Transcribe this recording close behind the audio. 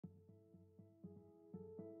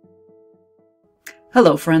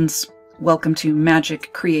Hello, friends. Welcome to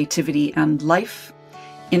Magic, Creativity, and Life.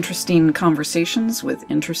 Interesting conversations with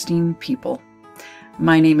interesting people.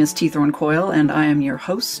 My name is Thorn Coyle, and I am your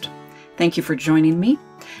host. Thank you for joining me,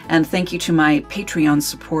 and thank you to my Patreon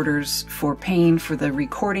supporters for paying for the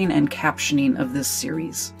recording and captioning of this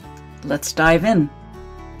series. Let's dive in.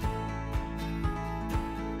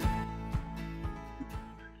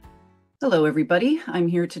 Hello, everybody. I'm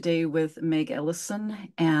here today with Meg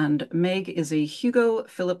Elison, and Meg is a Hugo,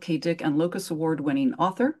 Philip K. Dick, and Locus Award-winning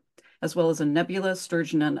author, as well as a Nebula,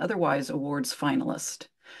 Sturgeon, and otherwise awards finalist.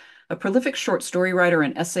 A prolific short story writer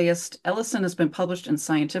and essayist, Elison has been published in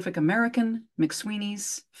Scientific American,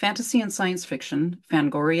 McSweeney's, Fantasy and Science Fiction,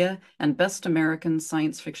 Fangoria, and Best American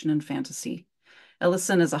Science Fiction and Fantasy.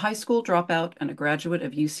 Elison is a high school dropout and a graduate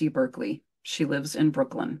of UC Berkeley. She lives in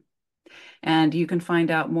Brooklyn. And you can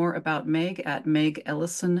find out more about Meg at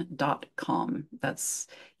megelison.com. That's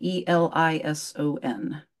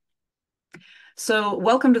Elison. So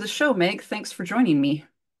welcome to the show, Meg. Thanks for joining me.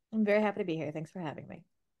 I'm very happy to be here. Thanks for having me.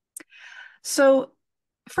 So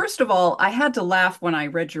first of all, I had to laugh when I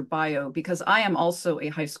read your bio because I am also a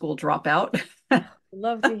high school dropout.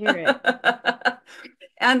 Love to hear it.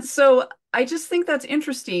 And so I just think that's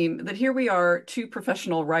interesting that here we are, two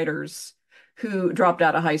professional writers who dropped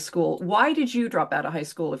out of high school. Why did you drop out of high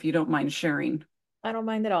school, if you don't mind sharing? I don't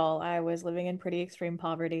mind at all. I was living in pretty extreme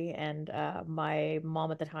poverty, and my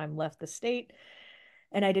mom at the time left the state,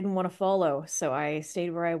 and I didn't want to follow. So I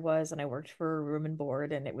stayed where I was, and I worked for room and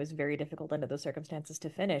board, and it was very difficult under those circumstances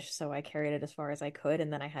to finish. So I carried it as far as I could,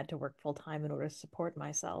 and then I had to work full time in order to support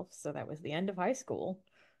myself. So that was the end of high school.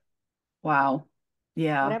 Wow. What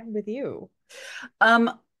Yeah. happened with you?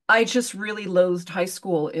 Um, I just really loathed high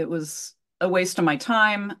school. It was a waste of my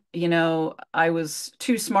time. I was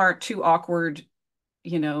too smart, too awkward,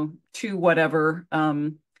 too whatever.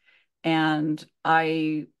 And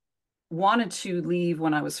I wanted to leave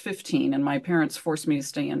when I was 15, and my parents forced me to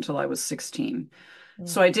stay until I was 16. Mm.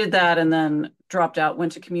 So I did that and then dropped out,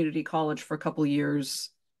 went to community college for a couple of years,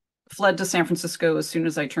 fled to San Francisco as soon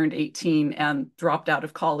as I turned 18 and dropped out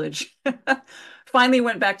of college. Finally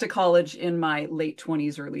went back to college in my late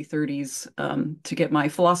 20s, early 30s to get my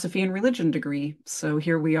philosophy and religion degree. So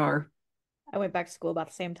here we are. I went back to school about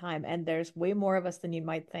the same time, and there's way more of us than you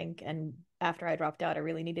might think. And after I dropped out, I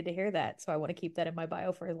really needed to hear that. So I want to keep that in my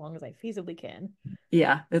bio for as long as I feasibly can.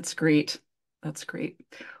 Yeah, it's great. That's great.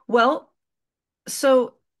 Well,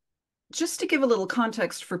 so just to give a little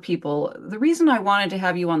context for people, the reason I wanted to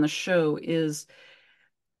have you on the show is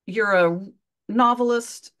you're a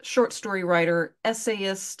novelist, short story writer,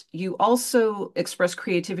 essayist. You also express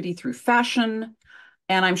creativity through fashion,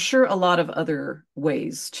 and I'm sure a lot of other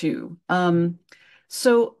ways too.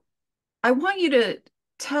 So I want you to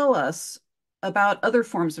tell us about other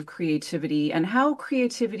forms of creativity and how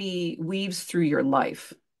creativity weaves through your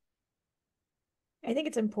life. I think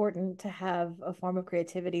it's important to have a form of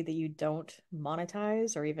creativity that you don't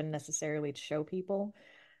monetize or even necessarily show people.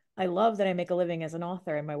 I love that I make a living as an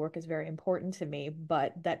author and my work is very important to me,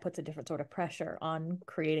 but that puts a different sort of pressure on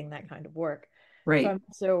creating that kind of work. So Right. I'm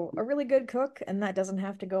also a really good cook, and that doesn't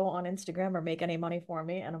have to go on Instagram or make any money for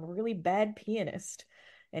me. And I'm a really bad pianist.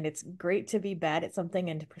 And it's great to be bad at something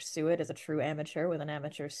and to pursue it as a true amateur with an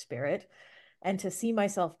amateur spirit, and to see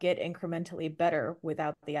myself get incrementally better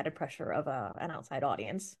without the added pressure of an outside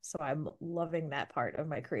audience. So I'm loving that part of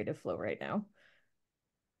my creative flow right now.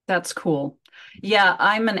 That's cool. Yeah,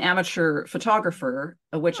 I'm an amateur photographer,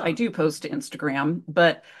 which I Huh. do post to Instagram,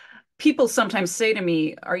 but people sometimes say to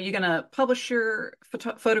me, "Are you going to publish your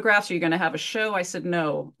photographs? Are you going to have a show?" I said,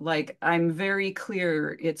 "No." Like, I'm very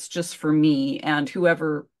clear it's just for me and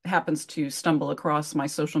whoever happens to stumble across my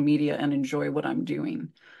social media and enjoy what I'm doing.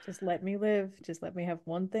 Just let me live. Just let me have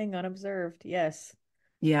one thing unobserved. Yes.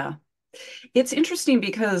 Yeah. It's interesting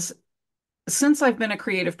because since I've been a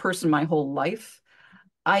creative person my whole life,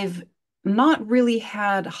 I've not really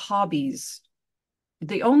had hobbies.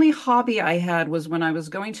 The only hobby I had was when I was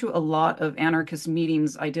going to a lot of anarchist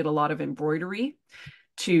meetings, I did a lot of embroidery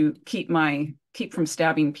to keep from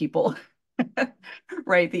stabbing people.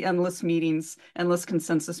 Right, the endless meetings, endless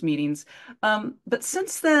consensus meetings. But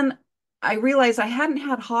since then, I realized I hadn't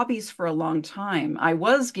had hobbies for a long time. I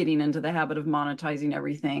was getting into the habit of monetizing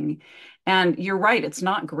everything. And you're right, it's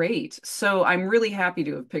not great. So I'm really happy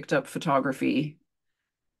to have picked up photography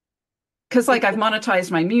because, It like, I've monetized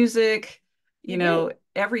my music, you did.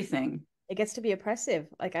 everything. It gets to be oppressive.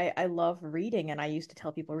 Like I love reading, and I used to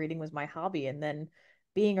tell people reading was my hobby, and then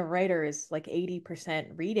being a writer is like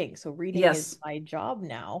 80% reading. So reading is Yes. my job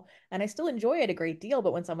now, and I still enjoy it a great deal,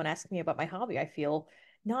 but when someone asks me about my hobby, I feel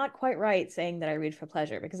not quite right saying that I read for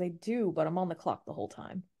pleasure because I do, but I'm on the clock the whole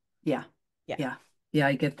time. Yeah. Yeah. Yeah. Yeah,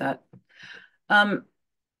 I get that. Um,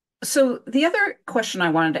 so the other question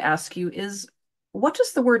I wanted to ask you is, what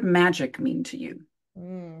does the word magic mean to you?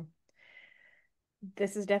 Mm.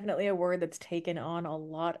 This is definitely a word that's taken on a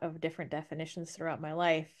lot of different definitions throughout my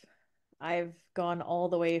life. I've gone all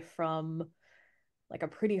the way from like a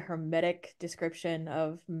pretty hermetic description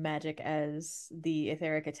of magic as the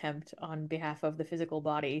etheric attempt on behalf of the physical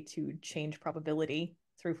body to change probability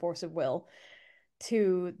through force of will,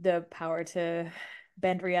 to the power to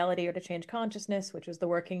bend reality or to change consciousness, which was the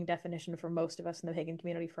working definition for most of us in the pagan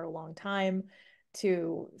community for a long time,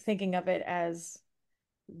 to thinking of it as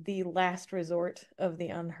the last resort of the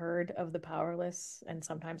unheard, of the powerless. And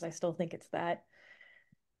sometimes I still think it's that.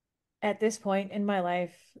 At this point in my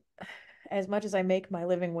life, as much as I make my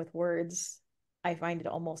living with words, I find it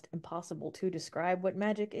almost impossible to describe what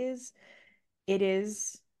magic is. It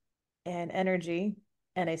is an energy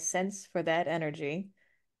and a sense for that energy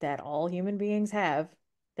that all human beings have,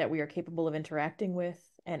 that we are capable of interacting with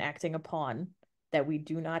and acting upon, that we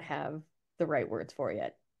do not have the right words for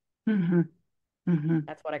yet. Hmm. Hmm.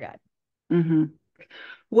 That's what I got. Hmm.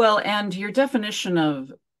 Well, and your definition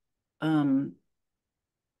of um,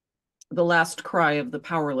 the last cry of the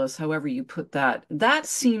powerless, however you put that, that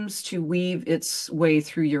seems to weave its way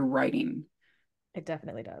through your writing. It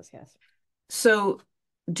definitely does, yes. So,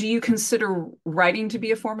 do you consider writing to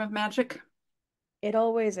be a form of magic? It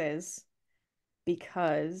always is,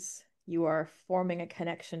 because you are forming a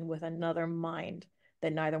connection with another mind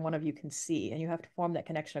that neither one of you can see. And you have to form that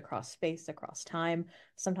connection across space, across time,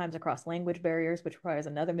 sometimes across language barriers, which requires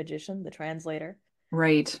another magician, the translator.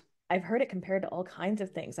 Right. I've heard it compared to all kinds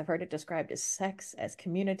of things. I've heard it described as sex, as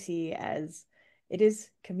community, as it is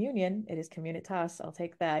communion, it is communitas. I'll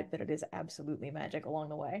take that, but it is absolutely magic along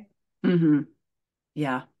the way. Hmm.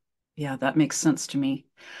 Yeah. Yeah, that makes sense to me.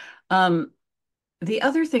 Um, the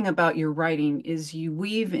other thing about your writing is you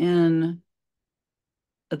weave in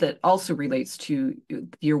that also relates to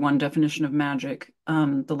your one definition of magic,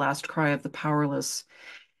 the last cry of the powerless,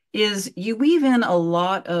 is you weave in a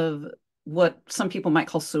lot of what some people might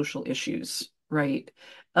call social issues, right?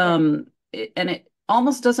 Right. And it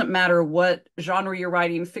almost doesn't matter what genre you're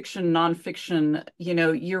writing, fiction, nonfiction,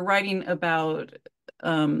 you're writing about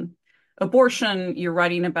um, abortion, you're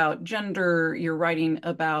writing about gender, you're writing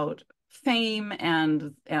about fame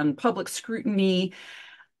and public scrutiny.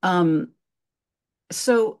 Um,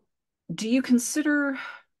 so do you consider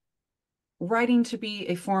writing to be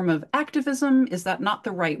a form of activism? Is that not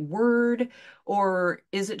the right word? Or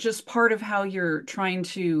is it just part of how you're trying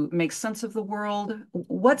to make sense of the world?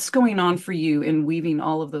 What's going on for you in weaving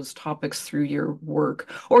all of those topics through your work?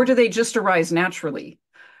 Or do they just arise naturally,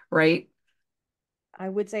 right? I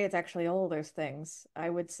would say it's actually all those things. I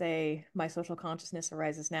would say my social consciousness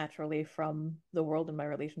arises naturally from the world and my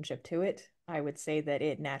relationship to it. I would say that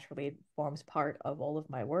it naturally forms part of all of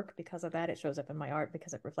my work because of that. It shows up in my art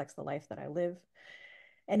because it reflects the life that I live.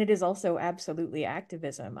 And it is also absolutely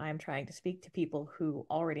activism. I am trying to speak to people who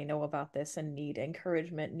already know about this and need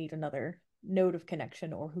encouragement, need another node of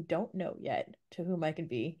connection, or who don't know yet, to whom I can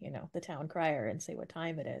be, the town crier and say what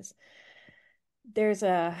time it is. There's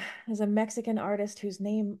a Mexican artist whose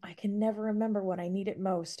name I can never remember when I need it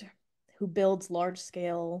most, who builds large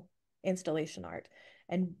scale installation art.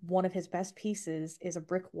 And one of his best pieces is a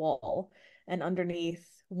brick wall. And underneath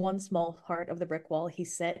one small part of the brick wall, he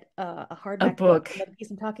set a A hardback book. book. You know the piece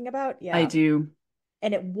I'm talking about? I Yeah. do.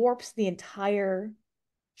 And it warps the entire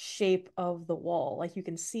shape of the wall. Like you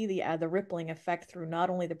can see the rippling effect through not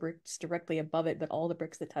only the bricks directly above it, but all the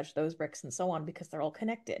bricks that touch those bricks and so on, because they're all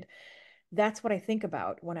connected. That's what I think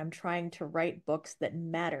about when I'm trying to write books that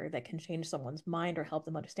matter, that can change someone's mind or help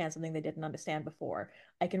them understand something they didn't understand before.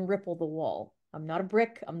 I can ripple the wall. I'm not a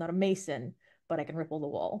brick, I'm not a mason, but I can ripple the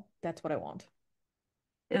wall. That's what I want.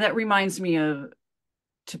 That reminds me of,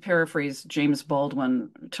 to paraphrase James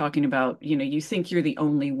Baldwin, talking about, you think you're the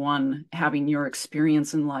only one having your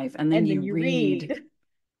experience in life, and then And then you you read read.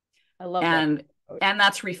 I love that and quote. and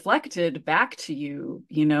that's reflected back to you,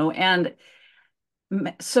 and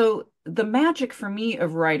so the magic for me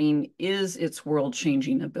of writing is its world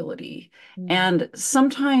changing ability. Mm, And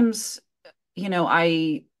sometimes,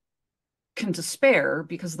 I can despair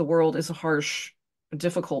because the world is a harsh,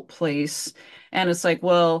 difficult place. And it's like,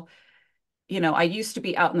 well, I used to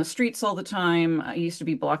be out in the streets all the time. I used to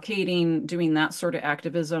be blockading, doing that sort of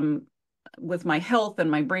activism. With my health and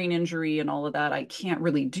my brain injury and all of that, I can't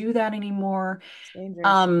really do that anymore. it's dangerous.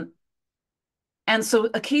 Um, and so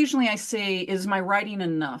occasionally I say, is my writing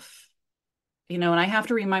enough? And I have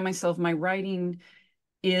to remind myself my writing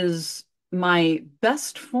is my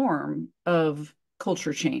best form of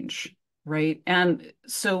culture change, right? And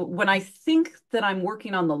so when I think that I'm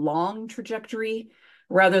working on the long trajectory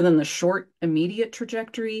rather than the short, immediate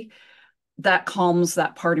trajectory, that calms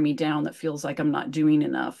that part of me down that feels like I'm not doing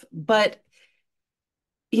enough. But,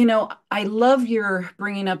 I love your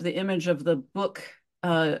bringing up the image of the book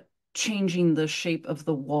uh, changing the shape of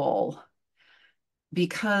the wall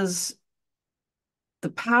because the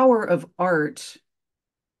power of art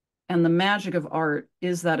and the magic of art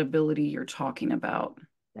is that ability you're talking about.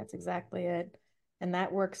 That's exactly it. And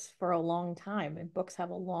that works for a long time. And books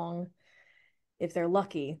have a long, if they're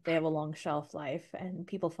lucky, they have a long shelf life. And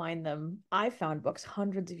people find them. I found books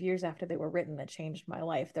hundreds of years after they were written that changed my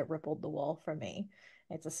life, that rippled the wall for me.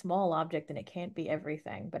 It's a small object and it can't be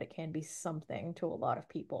everything, but it can be something to a lot of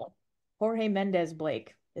people. Jorge Mendez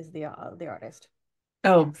Blake is the artist.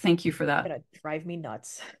 Oh, thank you for It's that. gonna drive me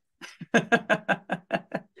nuts.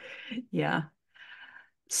 Yeah.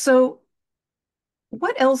 So,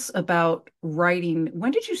 what else about writing?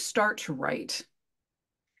 When did you start to write?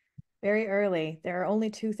 Very early. There are only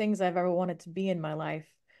two things I've ever wanted to be in my life.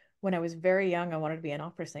 When I was very young, I wanted to be an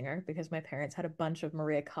opera singer because my parents had a bunch of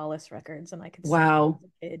Maria Callas records and I could sing them Wow. as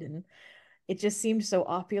a kid. And it just seemed so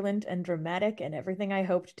opulent and dramatic and everything I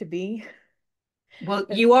hoped to be. Well,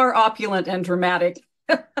 Thank you are opulent and dramatic,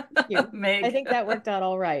 you. I Meg. think that worked out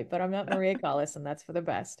all right, but I'm not Maria Callas and that's for the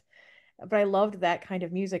best. But I loved that kind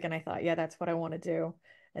of music and I thought, yeah, that's what I want to do.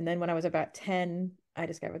 And then when I was about 10, I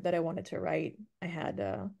discovered that I wanted to write. I had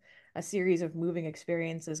a series of moving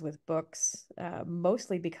experiences with books,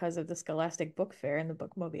 mostly because of the Scholastic Book Fair and the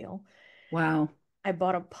Bookmobile. Wow. I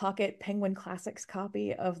bought a pocket Penguin Classics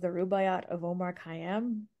copy of the Rubaiyat of Omar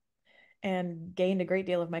Khayyam and gained a great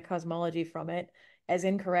deal of my cosmology from it. As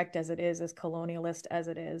incorrect as it is, as colonialist as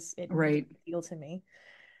it is, it meant a Right. great deal to me.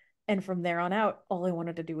 And from there on out, all I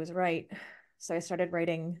wanted to do was write. So I started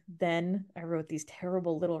writing then. I wrote these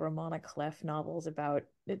terrible little Romana Clef novels about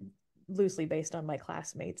loosely based on my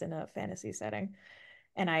classmates in a fantasy setting.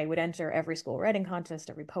 And I would enter every school writing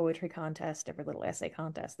contest, every poetry contest, every little essay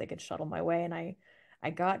contest they could shuttle my way. And I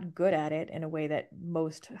got good at it in a way that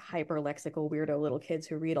most hyperlexical weirdo little kids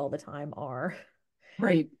who read all the time are.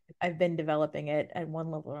 Right. I've been developing it at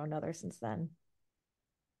one level or another since then.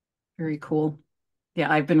 Very cool.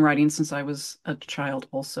 Yeah, I've been writing since I was a child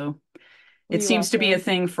also. Were It you seems to be a also?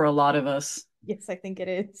 thing for a lot of us. Yes, I think it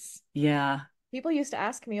is. Yeah. People used to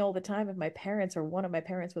ask me all the time if my parents or one of my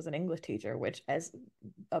parents was an English teacher, which as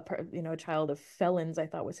a child of felons, I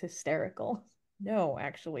thought was hysterical. No,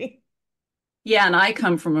 actually. Yeah, and I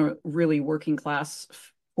come from a really working class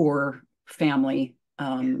poor family.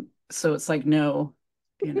 So it's like, no,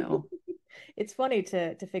 you know. It's funny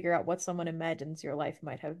to figure out what someone imagines your life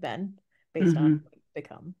might have been based on Hmm. what you've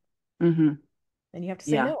become. Hmm. And you have to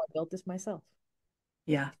say, Yeah. no, I built this myself.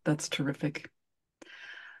 Yeah, that's terrific.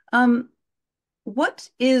 Um, what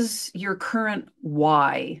is your current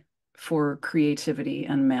why for creativity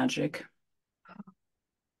and magic?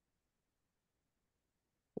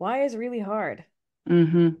 Why is really hard.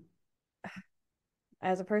 Hmm.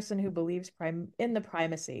 As a person who believes in the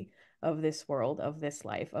primacy of this world, of this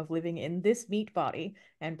life, of living in this meat body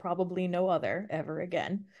and probably no other ever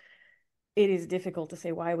again, it is difficult to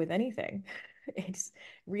say why with anything. It's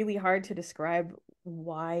really hard to describe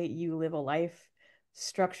why you live a life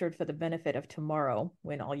structured for the benefit of tomorrow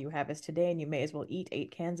when all you have is today and you may as well eat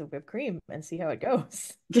 8 cans of whipped cream and see how it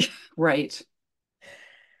goes. Right.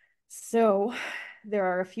 So, there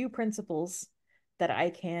are a few principles that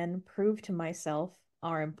I can prove to myself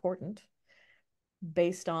are important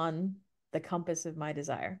based on the compass of my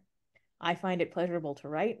desire. I find it pleasurable to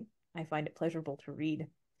write. I find it pleasurable to read.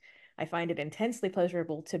 I find it intensely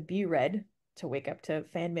pleasurable to be read, to wake up to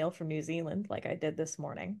fan mail from New Zealand like I did this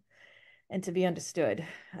morning, and to be understood.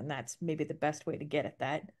 And that's maybe the best way to get at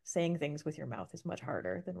that. Saying things with your mouth is much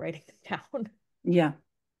harder than writing them down. Yeah.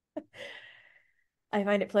 I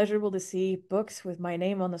find it pleasurable to see books with my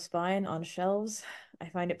name on the spine on shelves. I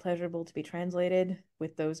find it pleasurable to be translated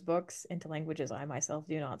with those books into languages I myself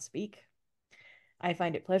do not speak. I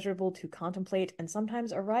find it pleasurable to contemplate and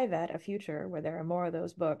sometimes arrive at a future where there are more of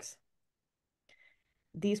those books.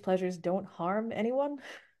 These pleasures don't harm anyone.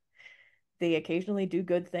 They occasionally do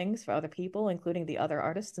good things for other people, including the other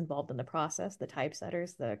artists involved in the process, the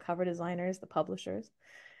typesetters, the cover designers, the publishers.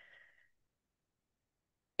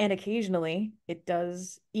 And occasionally it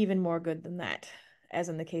does even more good than that, as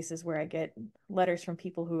in the cases where I get letters from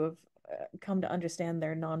people who have come to understand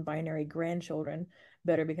their non binary grandchildren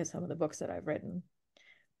better because some of the books that I've written.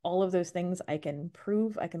 All of those things I can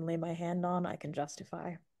prove, I can lay my hand on, I can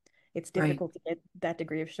justify. It's Right. difficult to get that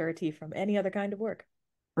degree of surety from any other kind of work.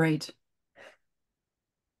 Right.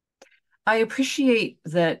 I appreciate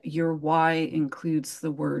that your why includes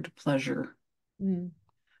the word pleasure Mm,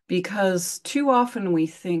 because too often we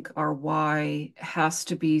think our why has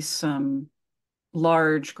to be some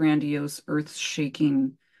large, grandiose,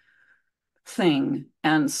 earth-shaking thing.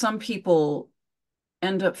 And some people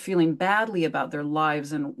end up feeling badly about their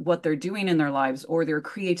lives and what they're doing in their lives or their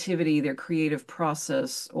creativity, their creative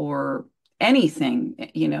process, or anything,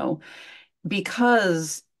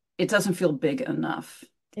 because it doesn't feel big enough.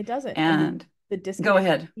 it doesn't. And And the go disconnect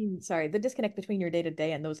ahead. between, sorry, the disconnect between your day to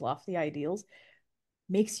day and those lofty ideals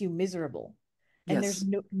makes you miserable. And there's Yes,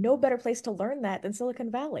 no better place to learn that than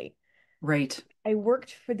Silicon Valley. right, I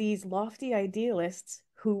worked for these lofty idealists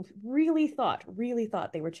who really thought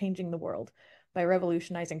they were changing the world by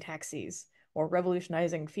revolutionizing taxis or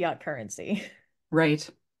revolutionizing fiat currency. right.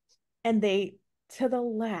 And they, to the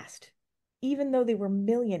last, even though they were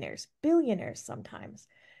millionaires, billionaires sometimes,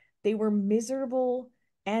 they were miserable,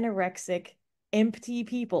 anorexic, empty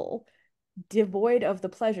people, devoid of the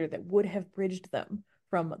pleasure that would have bridged them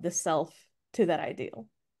from the self to that ideal.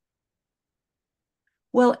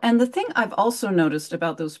 Well, and the thing I've also noticed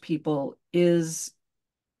about those people is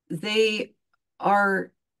they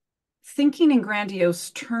are thinking in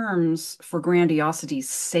grandiose terms for grandiosity's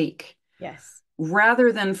sake Yes.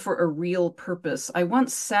 rather than for a real purpose. I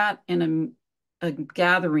once sat in a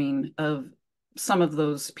gathering of some of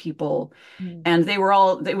those people, Mm. and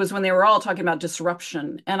it was when they were all talking about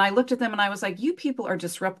disruption. And I looked at them and I was like, you people are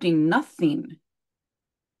disrupting nothing,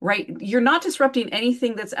 right? You're not disrupting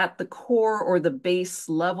anything that's at the core or the base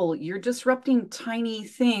level. You're disrupting tiny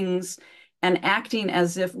things and acting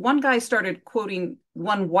as if one guy started quoting,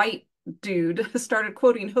 one white dude started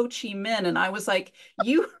quoting Ho Chi Minh. And I was like,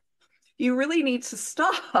 you really need to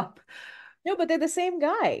stop. No, but they're the same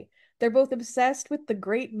guy. They're both obsessed with the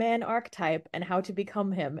great man archetype and how to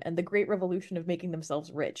become him and the great revolution of making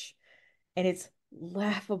themselves rich. And it's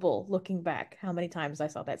laughable looking back how many times I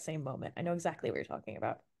saw that same moment. I know exactly what you're talking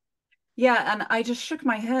about. Yeah, and I just shook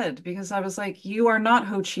my head because I was like, you are not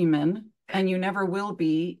Ho Chi Minh and you never will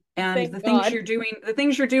be. And Thank God. the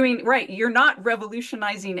things you're doing, right, you're not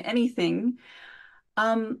revolutionizing anything.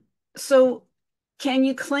 Um, so can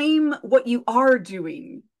you claim what you are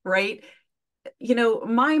doing, right?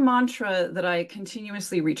 My mantra that I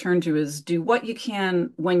continuously return to is do what you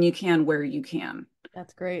can, when you can, where you can,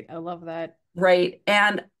 That's great. I love that. right?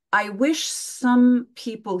 And I wish some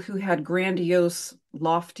people who had grandiose,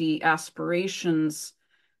 lofty aspirations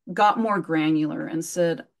got more granular and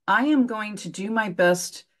said, I am going to do my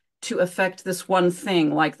best to affect this one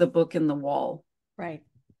thing, like the book in the wall. Right.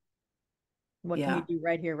 What can you Yeah, do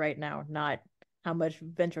right here, right now? Not how much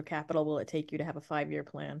venture capital will it take you to have a 5-year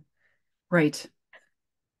plan? right,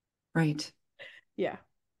 right. Yeah,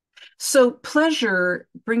 So, pleasure,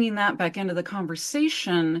 bringing that back into the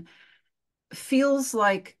conversation, feels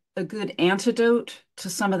like a good antidote to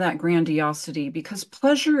some of that grandiosity because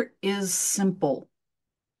pleasure is simple,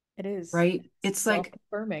 it is. right? It's It's like,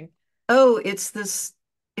 self-affirming. oh, it's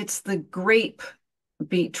the grape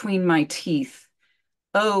between my teeth.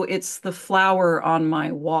 Oh, it's the flower on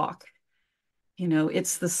my walk.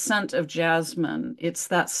 It's the scent of jasmine. It's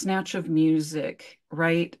that snatch of music,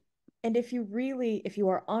 right? And if you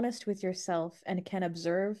are honest with yourself and can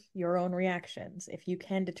observe your own reactions, if you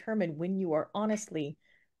can determine when you are honestly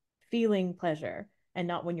feeling pleasure and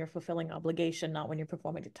not when you're fulfilling obligation, not when you're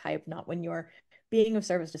performing to type, not when you're being of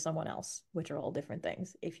service to someone else, which are all different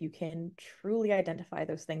things. If you can truly identify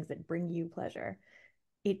those things that bring you pleasure,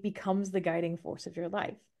 it becomes the guiding force of your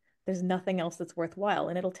life. There's nothing else that's worthwhile.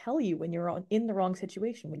 And it'll tell you when you're in the wrong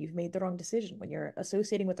situation, when you've made the wrong decision, when you're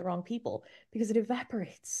associating with the wrong people, because it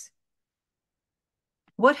evaporates.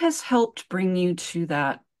 What has helped bring you to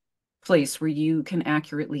that place where you can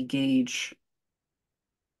accurately gauge?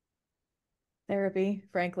 Therapy,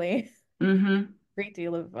 frankly, Mm-hmm. great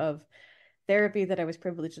deal of therapy that I was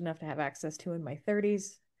privileged enough to have access to in my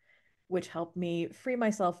 30s, which helped me free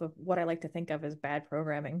myself of what I like to think of as bad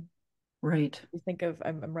programming. Right, You think of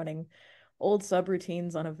I'm running old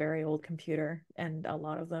subroutines on a very old computer, and a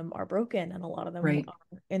lot of them are broken, and a lot of them right,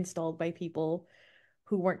 are installed by people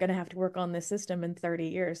who weren't going to have to work on this system in 30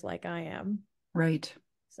 years like I am. right.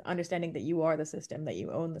 So understanding that you are the system, that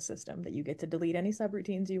you own the system, that you get to delete any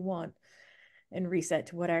subroutines you want and reset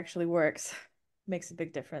to what actually works makes a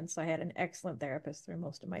big difference. I had an excellent therapist through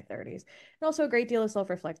most of my 30s, and also a great deal of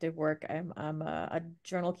self-reflective work. I'm a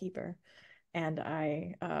journal keeper, and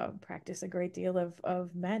I practice a great deal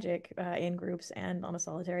of magic in groups and on a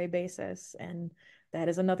solitary basis. And that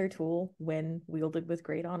is another tool, when wielded with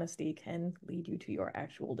great honesty, can lead you to your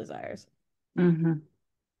actual desires. Mm-hmm.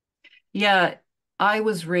 Yeah, I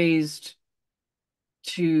was raised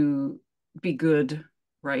to be good,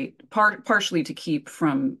 right? Partially to keep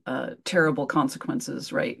from terrible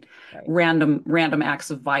consequences, right? Right. Random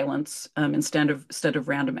acts of violence, instead of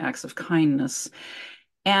random acts of kindness.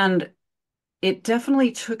 And it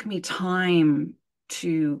definitely took me time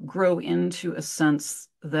to grow into a sense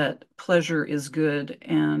that pleasure is good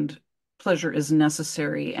and pleasure is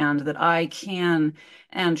necessary, and that I can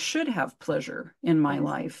and should have pleasure in my Yes.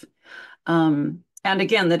 life. And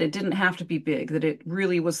again, that it didn't have to be big, that it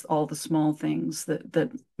really was all the small things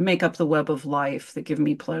that make up the web of life that give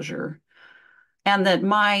me pleasure. And that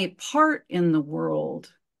my part in the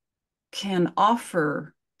world can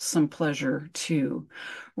offer some pleasure too,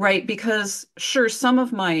 right? Because sure, some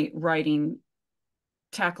of my writing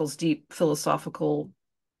tackles deep philosophical,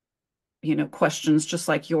 questions just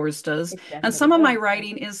like yours does. It And definitely some of my does.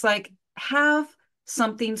 writing is like, have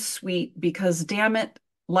something sweet because damn it,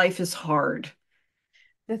 life is hard.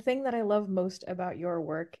 The thing that I love most about your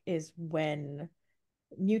work is when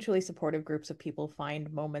mutually supportive groups of people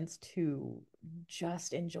find moments to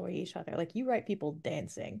just enjoy each other. Like you write people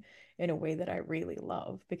dancing in a way that I really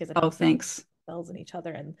love because it Oh, helps them thanks. themselves and each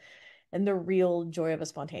other and the real joy of a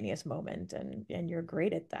spontaneous moment and you're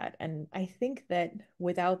great at that. And I think that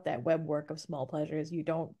without that web work of small pleasures, you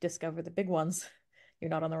don't discover the big ones. You're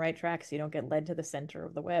not on the right tracks. You don't get led to the center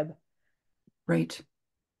of the web. Right.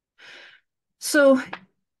 So,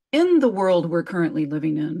 in the world we're currently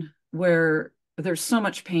living in, where there's so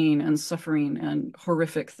much pain and suffering and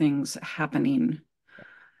horrific things happening,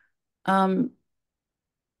 um,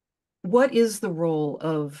 what is the role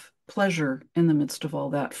of pleasure in the midst of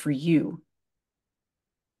all that for you?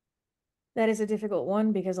 That is a difficult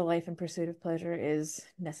one because a life in pursuit of pleasure is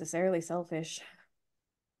necessarily selfish.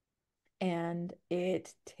 And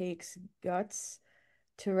it takes guts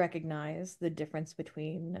to recognize the difference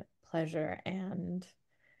between pleasure and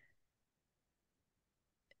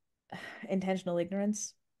intentional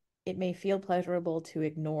ignorance. It may feel pleasurable to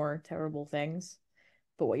ignore terrible things,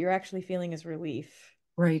 but what you're actually feeling is relief,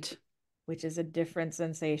 Right. which is a different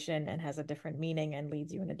sensation and has a different meaning and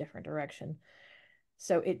leads you in a different direction.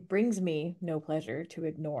 So it brings me no pleasure to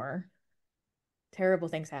ignore terrible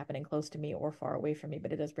things happening close to me or far away from me,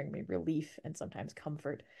 but it does bring me relief and sometimes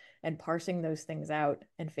comfort. And parsing those things out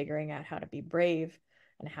and figuring out how to be brave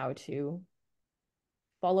and how to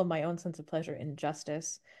follow my own sense of pleasure in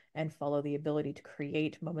justice and follow the ability to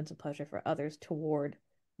create moments of pleasure for others toward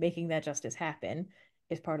making that justice happen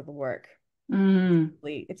is part of the work. Mm,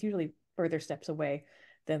 It's usually further steps away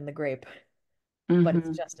than the grape, but it's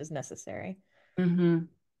hmm just as necessary. hmm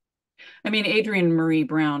I mean, Adrienne Marie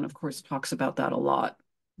Brown, of course, talks about that a lot,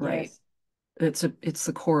 right? Yes, It's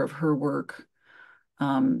the core of her work,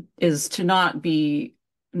 is to not be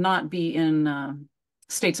in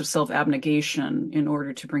states of self-abnegation in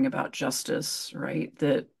order to bring about justice, right?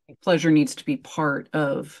 That pleasure needs to be part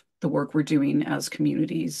of the work we're doing as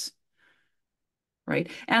communities, right?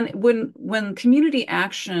 And when community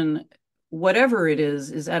action, whatever it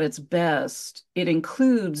is at its best, it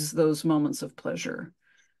includes those moments of pleasure.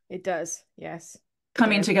 it does. Yes, it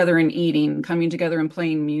Coming does. together and eating, coming together and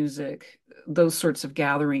playing music, those sorts of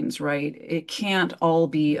gatherings, right? It can't all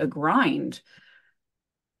be a grind.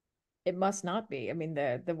 It must not be. I mean,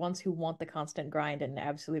 the ones who want the constant grind and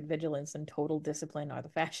absolute vigilance and total discipline are the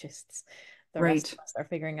fascists. The rest Right. of us are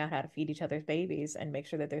figuring out how to feed each other's babies and make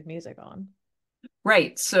sure that there's music on.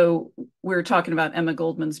 Right. So we're talking about Emma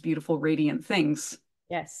Goldman's beautiful, radiant things.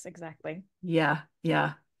 Yes, exactly. Yeah,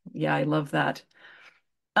 yeah, yeah. I love that.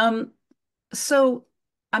 Um, so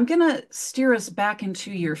I'm gonna steer us back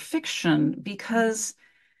into your fiction because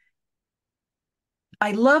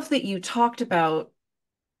I love that you talked about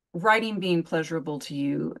writing being pleasurable to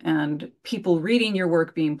you and people reading your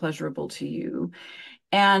work being pleasurable to you.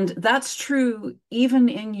 And that's true even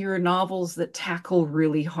in your novels that tackle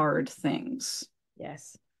really hard things,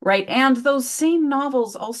 Yes. right? And those same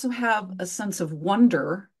novels also have a sense of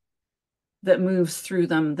wonder that moves through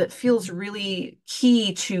them that feels really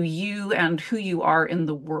key to you and who you are in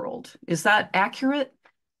the world. Is that accurate?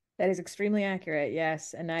 That is extremely accurate,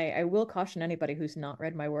 yes. And I will caution anybody who's not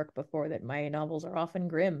read my work before that my novels are often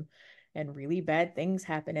grim and really bad things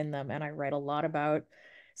happen in them. And I write a lot about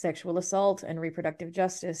sexual assault and reproductive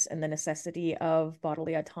justice and the necessity of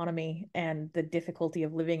bodily autonomy and the difficulty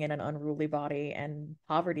of living in an unruly body and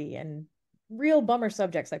poverty and real bummer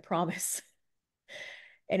subjects, I promise.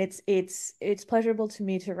 And it's pleasurable to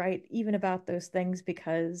me to write even about those things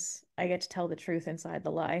because I get to tell the truth inside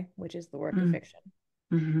the lie, which is the work of Mm-hmm. fiction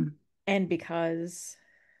Mm-hmm. and because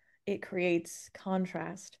it creates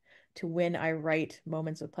contrast to when I write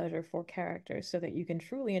moments of pleasure for characters so that you can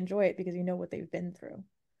truly enjoy it because you know what they've been through.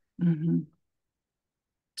 Mm-hmm.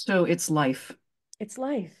 So it's life. It's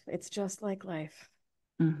life. It's just like life.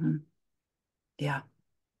 Hmm. Yeah.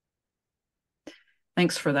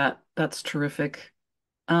 Thanks for that. That's terrific.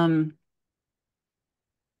 Um,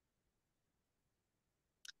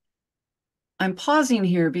 I'm pausing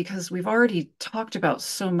here because we've already talked about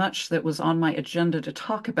so much that was on my agenda to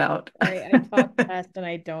talk about. Sorry, I talk fast and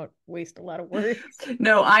I don't waste a lot of words.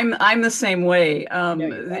 No, I'm the same way. I know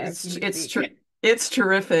you are. You speak. It's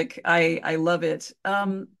terrific. I love it.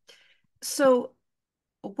 So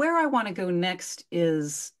where I want to go next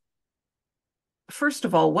is, first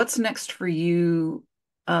of all, what's next for you,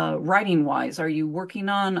 writing wise? Are you working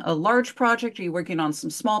on a large project? Are you working on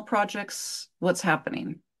some small projects? What's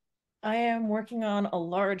happening? I am working on a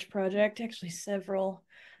large project, actually several.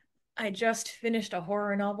 I just finished a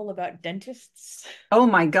horror novel about dentists. Oh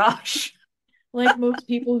my gosh. Like most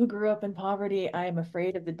people who grew up in poverty, I am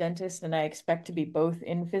afraid of the dentist, and I expect to be both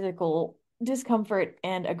in physical discomfort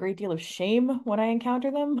and a great deal of shame when I encounter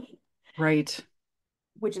them, Right.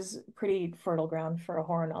 which is pretty fertile ground for a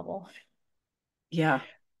horror novel. Yeah.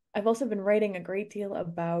 I've also been writing a great deal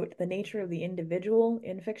about the nature of the individual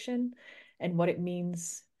in fiction and what it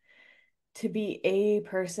means to be a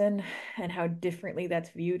person and how differently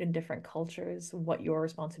that's viewed in different cultures, what your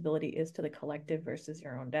responsibility is to the collective versus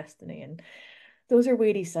your own destiny. And those are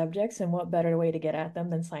weighty subjects, and what better way to get at them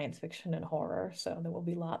than science fiction and horror? So there will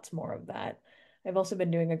be lots more of that. I've also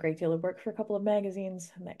been doing a great deal of work for a couple of magazines,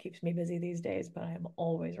 and that keeps me busy these days, but I am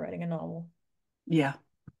always writing a novel. Yeah.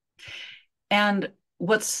 And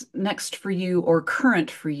what's next for you or current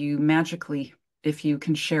for you magically, if you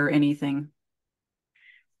can share anything?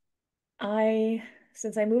 I,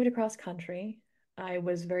 since I moved across country, I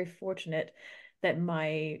was very fortunate that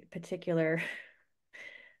my particular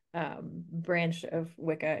branch of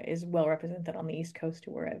Wicca is well represented on the East Coast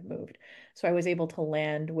to where I've moved. So I was able to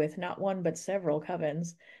land with not one, but several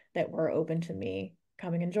covens that were open to me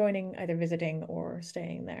coming and joining, either visiting or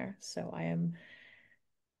staying there. So I am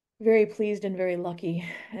very pleased and very lucky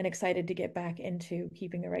and excited to get back into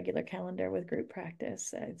keeping a regular calendar with group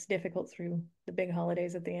practice. It's difficult through the big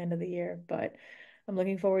holidays at the end of the year, but I'm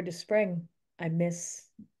looking forward to spring. I miss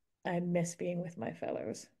I miss being with my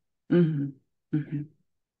fellows. Hmm. Yeah. Hmm.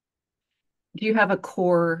 Do you have a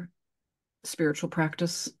core spiritual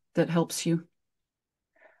practice that helps you?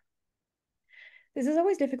 This is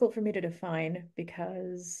always difficult for me to define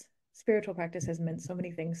because spiritual practice has meant so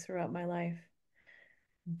many things throughout my life.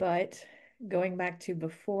 But going back to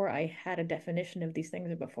before I had a definition of these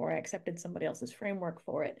things or before I accepted somebody else's framework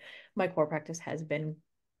for it, my core practice has been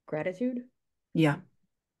gratitude. Yeah.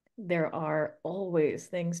 There are always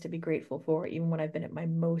things to be grateful for, even when I've been at my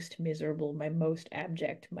most miserable, my most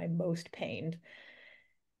abject, my most pained.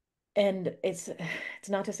 And it's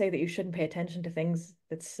not to say that you shouldn't pay attention to things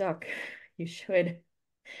that suck. You should,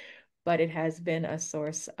 but it has been a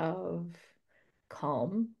source of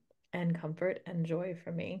calm and comfort and joy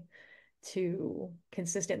for me to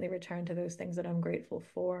consistently return to those things that I'm grateful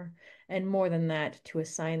for. And more than that, to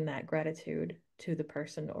assign that gratitude to the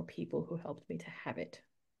person or people who helped me to have it.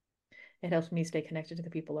 It helps me stay connected to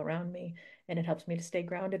the people around me, and it helps me to stay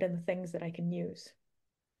grounded in the things that I can use.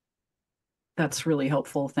 That's really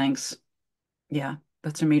helpful. Thanks. Yeah,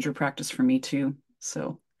 that's a major practice for me too.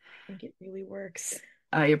 So I think it really works.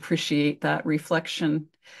 I appreciate that reflection.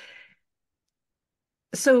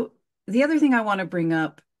 So the other thing I want to bring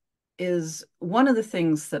up is one of the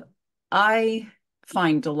things that I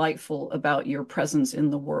find delightful about your presence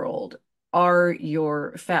in the world are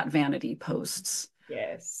your fat vanity posts.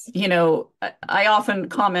 Yes. I often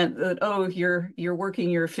comment that, oh, you're working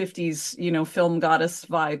your 50s, film goddess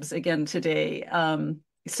vibes again today.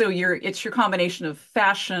 So it's your combination of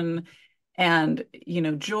fashion and,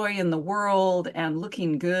 joy in the world and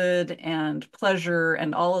looking good and pleasure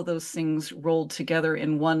and all of those things rolled together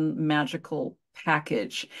in one magical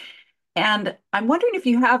package. And I'm wondering if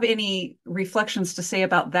you have any reflections to say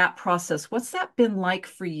about that process. What's that been like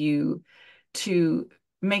for you to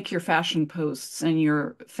make your fashion posts and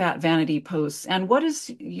your fat vanity posts? And what is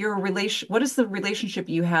the relationship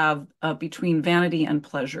you have between vanity and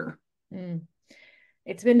pleasure? Mm.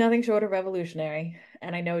 It's been nothing short of revolutionary.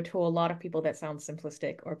 And I know to a lot of people that sounds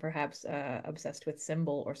simplistic or perhaps obsessed with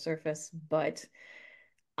symbol or surface, but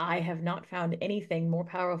I have not found anything more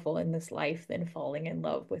powerful in this life than falling in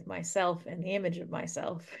love with myself and the image of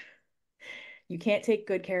myself. You can't take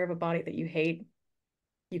good care of a body that you hate.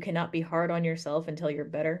 You cannot be hard on yourself until you're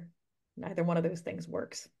better. Neither one of those things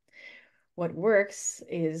works. What works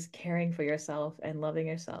is caring for yourself and loving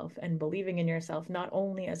yourself and believing in yourself not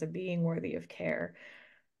only as a being worthy of care,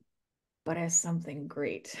 but as something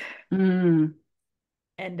great. Mm,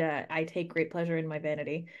 And I take great pleasure in my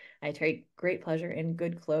vanity. I take great pleasure in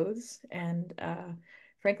good clothes and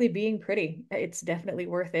frankly being pretty. It's definitely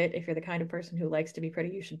worth it. If you're the kind of person who likes to be pretty,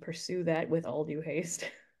 you should pursue that with all due haste.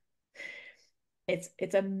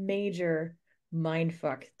 It's a major mind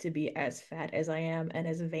fuck to be as fat as I am and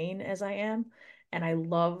as vain as I am. And I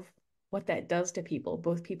love what that does to people,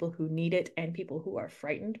 both people who need it and people who are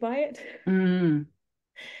frightened by it. Mm,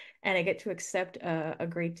 And I get to accept a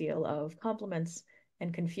great deal of compliments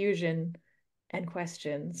and confusion and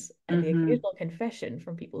questions and the hmm. occasional confession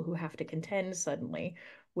from people who have to contend suddenly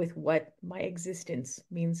with what my existence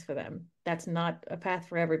means for them. That's not a path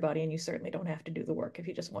for everybody, and you certainly don't have to do the work if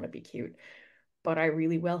you just want to be cute. But I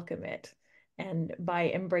really welcome it. And by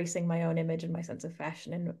embracing my own image and my sense of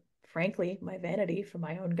fashion and frankly, my vanity for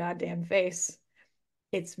my own goddamn face,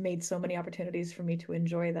 it's made so many opportunities for me to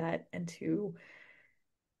enjoy that and to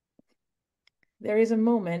there is a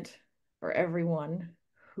moment for everyone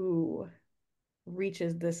who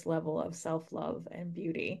reaches this level of self-love and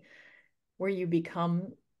beauty where you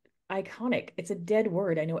become iconic. It's a dead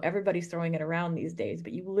word. I know everybody's throwing it around these days,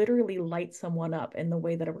 but you literally light someone up in the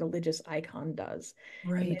way that a religious icon does.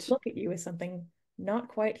 And they Right, look at you as something not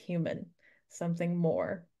quite human, something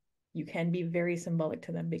more. You can be very symbolic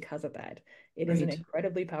to them because of that. It is an right.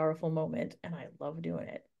 incredibly powerful moment, and I love doing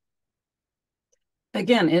it.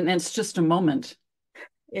 Again, and it's just a moment.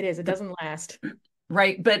 It is, it The doesn't last.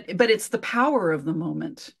 right, but it's the power of the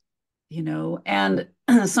moment, and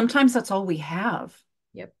sometimes that's all we have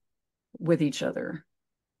Yep. with each other.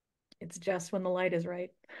 It's just when the light is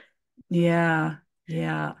right. Yeah,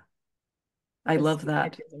 yeah. I The love sea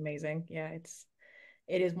image that. is amazing. Yeah,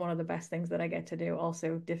 it is one of the best things that I get to do.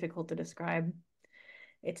 Also difficult to describe.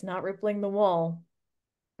 It's not rippling the wall,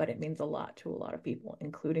 but it means a lot to a lot of people,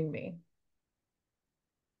 including me.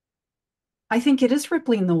 I think it is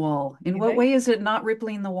rippling the wall. In You what think? way is it not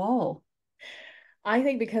rippling the wall? I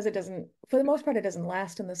think because it doesn't, for the most part, it doesn't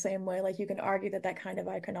last in the same way. Like you can argue that that kind of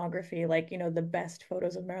iconography, like, the best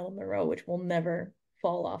photos of Marilyn Monroe, which will never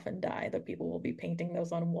fall off and die, that people will be painting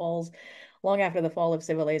those on walls long after the fall of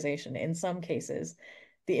civilization. In some cases,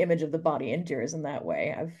 the image of the body endures in that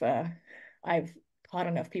way. I've caught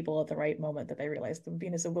enough people at the right moment that they realize the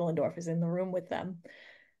Venus of Willendorf is in the room with them.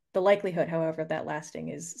 The likelihood, however, of that lasting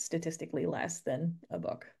is statistically less than a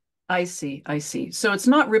book. I see, I see. So it's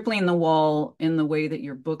not rippling the wall in the way that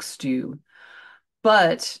your books do,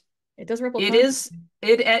 but It does ripple it consciousness.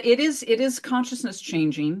 is it is consciousness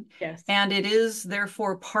changing, Yes. and it is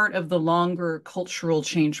therefore part of the longer cultural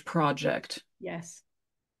change project, Yes.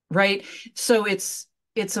 right? So it's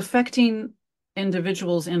affecting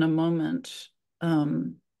individuals in a moment,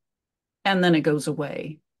 um, and then it goes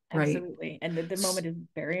away, right? Absolutely. And the moment is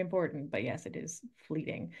very important, but yes, it is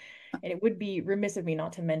fleeting. And it would be remiss of me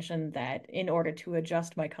not to mention that in order to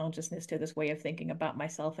adjust my consciousness to this way of thinking about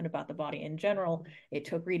myself and about the body in general, it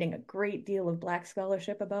took reading a great deal of Black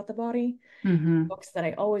scholarship about the body. Hmm. Books that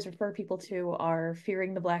I always refer people to are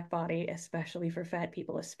Fearing the Black Body, especially for fat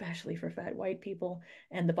people, especially for fat white people,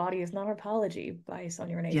 and The Body is Not an Apology by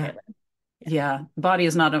Sonia Renee Yeah, Taylor. Yeah. yeah. Body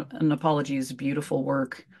is not an apology is beautiful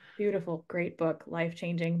work. Beautiful, great book,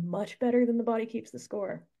 life-changing, much better than The Body Keeps the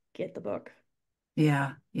Score. Get the book.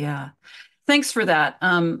 Yeah, yeah. Thanks for that.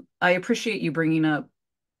 I appreciate you bringing up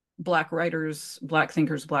Black writers, Black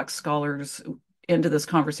thinkers, Black scholars into this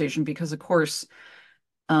conversation because, of course,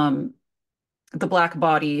 um, the Black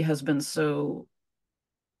body has been so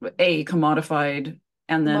commodified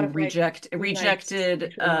and then Commodified, demonized,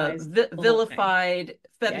 rejected, sexualized, the whole thing. vilified,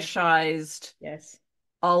 Yes, fetishized, yes.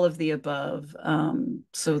 all of the above.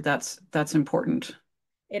 So that's important.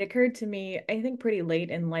 It occurred to me, I think pretty late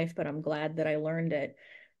in life, but I'm glad that I learned it,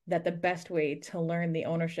 that the best way to learn the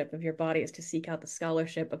ownership of your body is to seek out the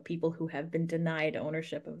scholarship of people who have been denied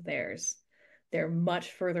ownership of theirs. They're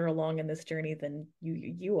much further along in this journey than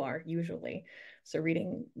you are usually. So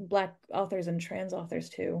reading Black authors and trans authors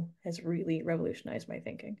too has really revolutionized my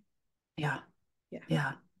thinking. Yeah, Yeah.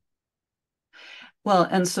 yeah. Well,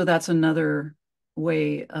 and so that's another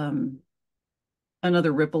way,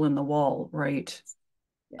 another ripple in the wall, right?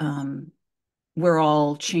 Yes. Um, we're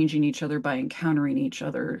all changing each other by encountering each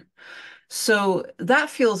other. So that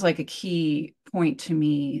feels like a key point to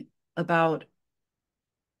me about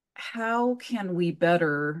how can we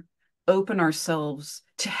better open ourselves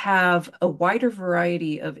to have a wider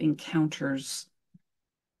variety of encounters,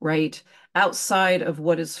 right? Outside of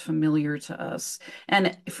what is familiar to us.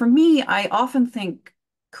 And for me, I often think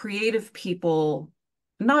creative people,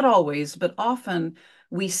 not always, but often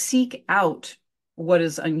we seek out what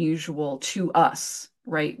is unusual to us,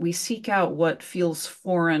 right? We seek out what feels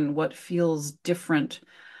foreign, what feels different.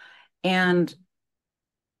 And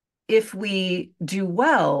if we do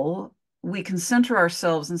well, we can center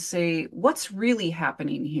ourselves and say, what's really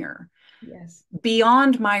happening here? Yes.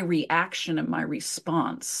 Beyond my reaction and my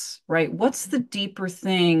response, right? What's the deeper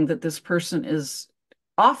thing that this person is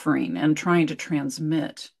offering and trying to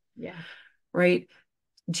transmit, Yeah. right?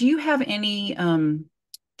 Do you have any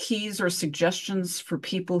keys or suggestions for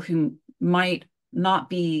people who might not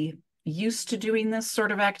be used to doing this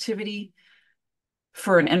sort of activity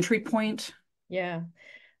for an entry point? Yeah.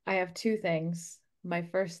 I have two things. My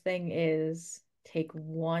first thing is take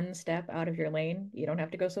one step out of your lane. You don't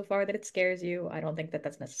have to go so far that it scares you. I don't think that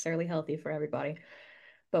that's necessarily healthy for everybody.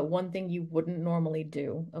 But one thing you wouldn't normally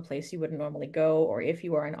do, a place you wouldn't normally go, or if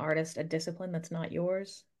you are an artist, a discipline that's not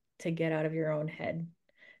yours, to get out of your own head,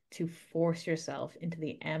 to force yourself into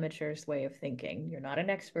the amateur's way of thinking. You're not an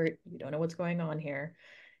expert. You don't know what's going on here.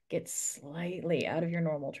 Get slightly out of your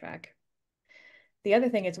normal track. The other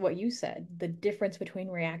thing is what you said, the difference between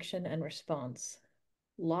reaction and response.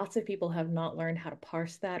 Lots of people have not learned how to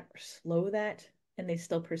parse that or slow that, and they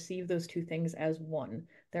still perceive those two things as one.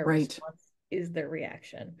 Their Right, response is their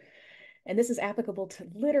reaction. And this is applicable to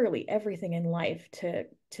literally everything in life, to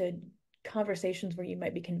conversations where you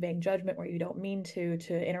might be conveying judgment where you don't mean to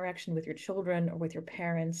interaction with your children or with your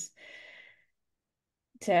parents,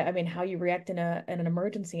 to I mean how you react in an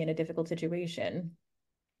emergency in a difficult situation.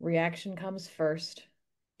 Reaction comes first.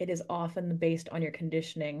 It is often based on your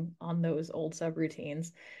conditioning, on those old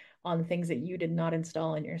subroutines, on things that you did not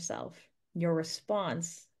install in yourself. Your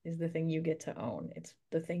response is the thing you get to own. It's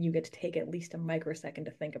the thing you get to take at least a microsecond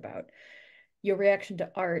to think about. Your reaction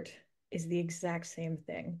to art is the exact same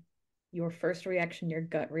thing. Your first reaction, your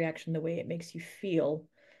gut reaction, the way it makes you feel,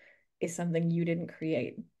 is something you didn't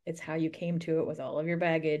create. It's how you came to it with all of your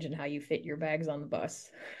baggage and how you fit your bags on the bus.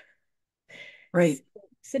 right,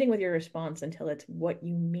 Sitting with your response until it's what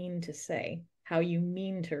you mean to say, how you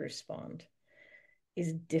mean to respond,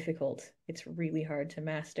 is difficult. It's really hard to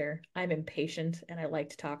master. I'm impatient and I like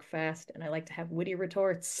to talk fast and I like to have witty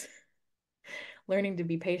retorts. Learning to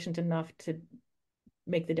be patient enough to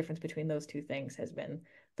make the difference between those two things has been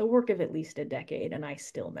the work of at least a decade, and I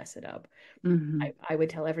still mess it up. mm-hmm, I would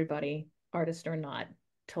tell everybody, artist or not,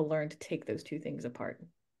 to learn to take those two things apart.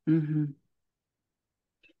 mm-hmm.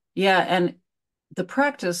 Yeah, and the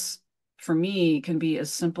practice for me can be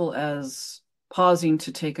as simple as pausing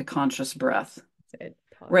to take a conscious breath, That's it.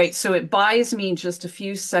 right? Pause. So it buys me just a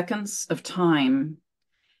few seconds of time,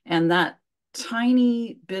 and that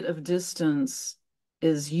tiny bit of distance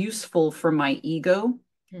is useful for my ego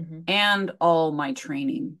Mm-hmm. and all my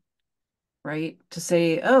training, right? To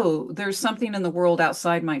say, oh, there's something in the world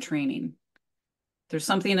outside my training. There's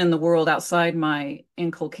something in the world outside my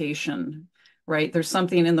inculcation, right? There's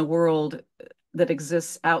something in the world that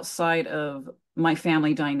exists outside of my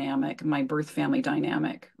family dynamic, my birth family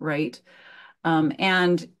dynamic, right?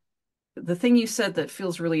 And the thing you said that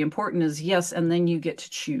feels really important is yes, and then you get to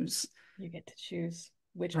choose, You get to choose,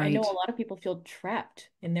 which I know a right? lot of people feel trapped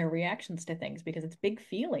in their reactions to things because it's big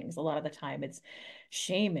feelings a lot of the time. It's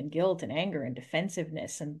shame and guilt and anger and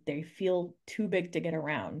defensiveness, and they feel too big to get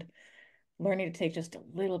around. Learning to take just a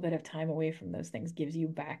little bit of time away from those things gives you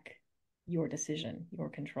back your decision, your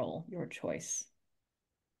control, your choice.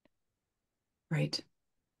 Right.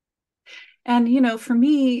 And, for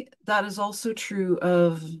me, that is also true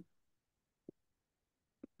of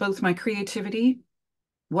both my creativity.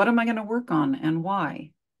 What am I going to work on and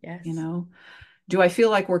why? You Yes. know, do I feel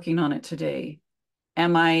like working on it today?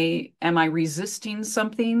 Am I resisting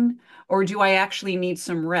something, or do I actually need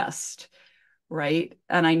some rest, right?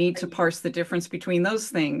 And I need Are to you parse the difference between those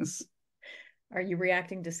things. are you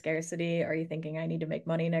reacting to scarcity? Are you thinking I need to make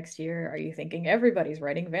money next year? Are you thinking everybody's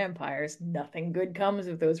writing vampires? Nothing good comes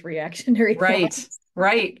of those reactionary Right, thoughts.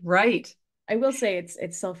 right, right. I will say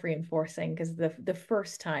it's self-reinforcing because the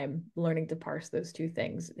first time learning to parse those two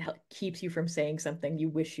things keeps you from saying something you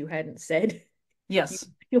wish you hadn't said. You Yes.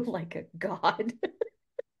 feel like a god.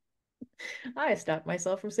 I stopped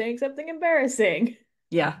myself from saying something embarrassing.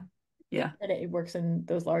 Yeah. Yeah. And it works in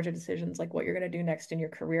those larger decisions, like what you're going to do next in your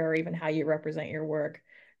career, or even how you represent your work.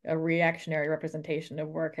 A reactionary representation of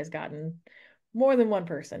work has gotten more than one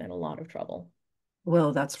person in a lot of trouble.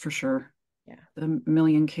 Well, that's for sure. Yeah. The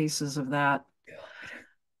million cases of that. God.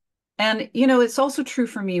 And, it's also true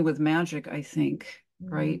for me with magic, I think,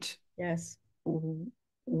 Mm, right? yes.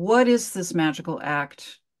 What is this magical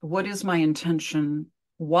act? What is my intention?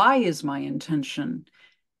 Why is my intention?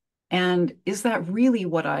 And is that really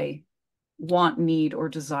what I want, need, or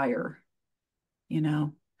desire? You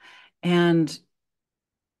know, and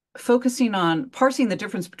focusing on parsing the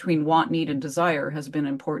difference between want, need, and desire has been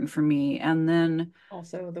important for me. And then,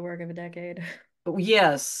 Also the work of a decade.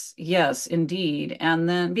 Yes, yes, indeed. And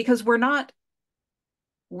then because we're not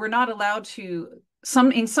allowed to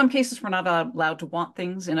in some cases we're not allowed to want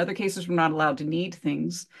things, in other cases we're not allowed to need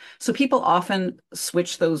things. So people often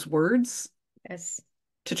switch those words Yes.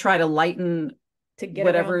 to try to lighten To get around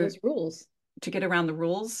whatever, those rules, to get around the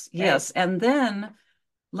rules. right? Yes. And then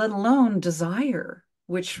let alone desire,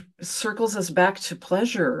 which circles us back to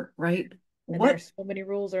pleasure, right? And there are What, so many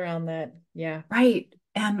rules around that. Yeah. right?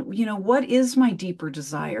 And what is my deeper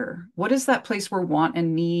desire? What is that place where want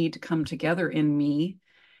and need come together in me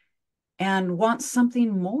and want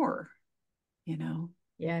something more, you know?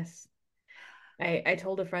 Yes. I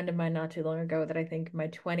told a friend of mine not too long ago that I think my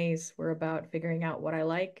 20s were about figuring out what I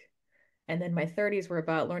like, and then my 30s were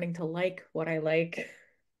about learning to like what I like.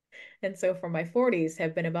 And so for my 40s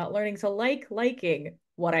have been about learning to like liking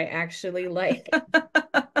what I actually like.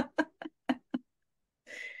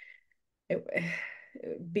 It,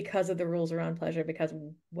 because of the rules around pleasure, because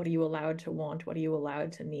what are you allowed to want? What are you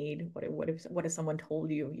allowed to need? What if someone told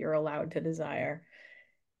you you're allowed to desire?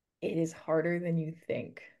 It is harder than you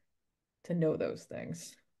think to know those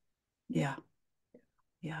things, Yeah.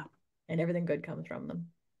 Yeah. and everything good comes from them.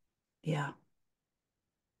 Yeah.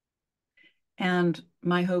 And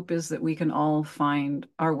my hope is that we can all find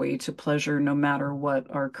our way to pleasure no matter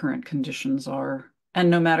what our current conditions are,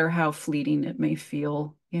 and no matter how fleeting it may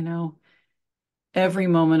feel. On Every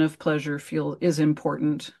the moment of pleasure feel is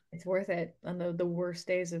important. It's worth it. On the worst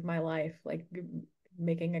days of my life, like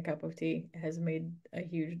making a cup of tea has made a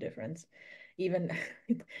huge difference. Even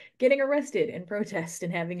getting arrested in protest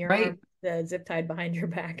and having your arm Right? zip tied behind your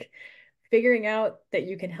back. Figuring out that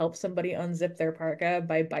you can help somebody unzip their parka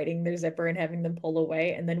by biting their zipper and having them pull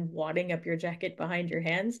away and then wadding up your jacket behind your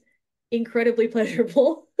hands, incredibly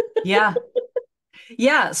pleasurable. Yeah.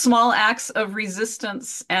 Yeah. Small acts of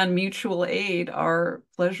resistance and mutual aid are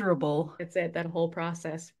pleasurable. It's it, that whole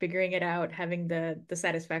process, figuring it out, having the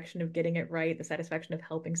satisfaction of getting it right, the satisfaction of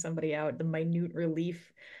helping somebody out, the minute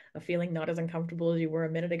relief of feeling not as uncomfortable as you were a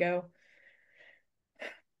minute ago.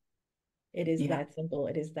 It is Yeah. that simple,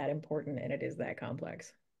 it is that important, and it is that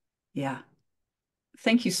complex. Yeah.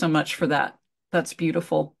 Thank you so much for that. That's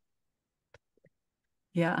beautiful.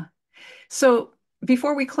 Yeah. So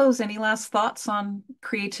before we close, any last thoughts on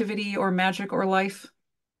creativity or magic or life?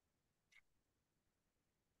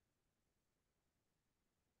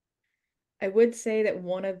 I would say that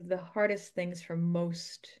one of the hardest things for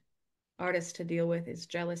most artists to deal with is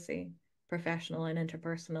jealousy, professional and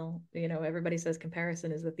interpersonal. Everybody says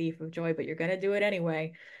comparison is the thief of joy, but you're going to do it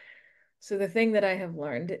anyway. So the thing that I have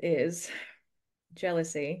learned is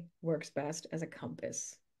jealousy works best as a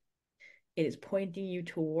compass. It is pointing you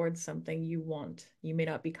towards something you want. You may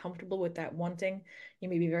not be comfortable with that wanting. You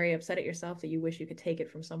may be very upset at yourself that you wish you could take it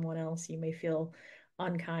from someone else. You may feel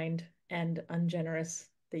unkind and ungenerous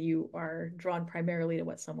that you are drawn primarily to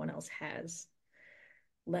what someone else has.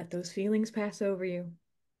 Let those feelings pass over you.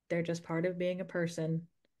 They're just part of being a person.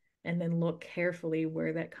 And then look carefully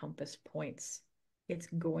where that compass points. It's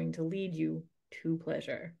going to lead you to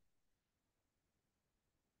pleasure.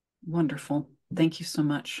 Wonderful. Thank you so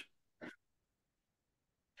much.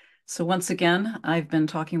 So once again, I've been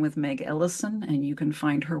talking with Meg Elison, and you can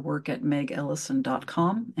find her work at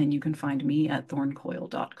megelison.com, and you can find me at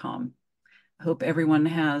thorncoyle.com. I hope everyone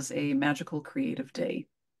has a magical creative day.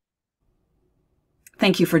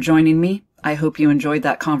 Thank you for joining me. I hope you enjoyed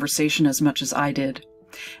that conversation as much as I did.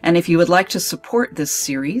 And if you would like to support this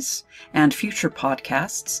series and future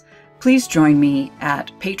podcasts, please join me at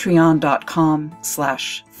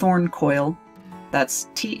patreon.com/thorncoyle. That's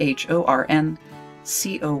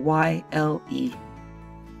THORNCOYLE.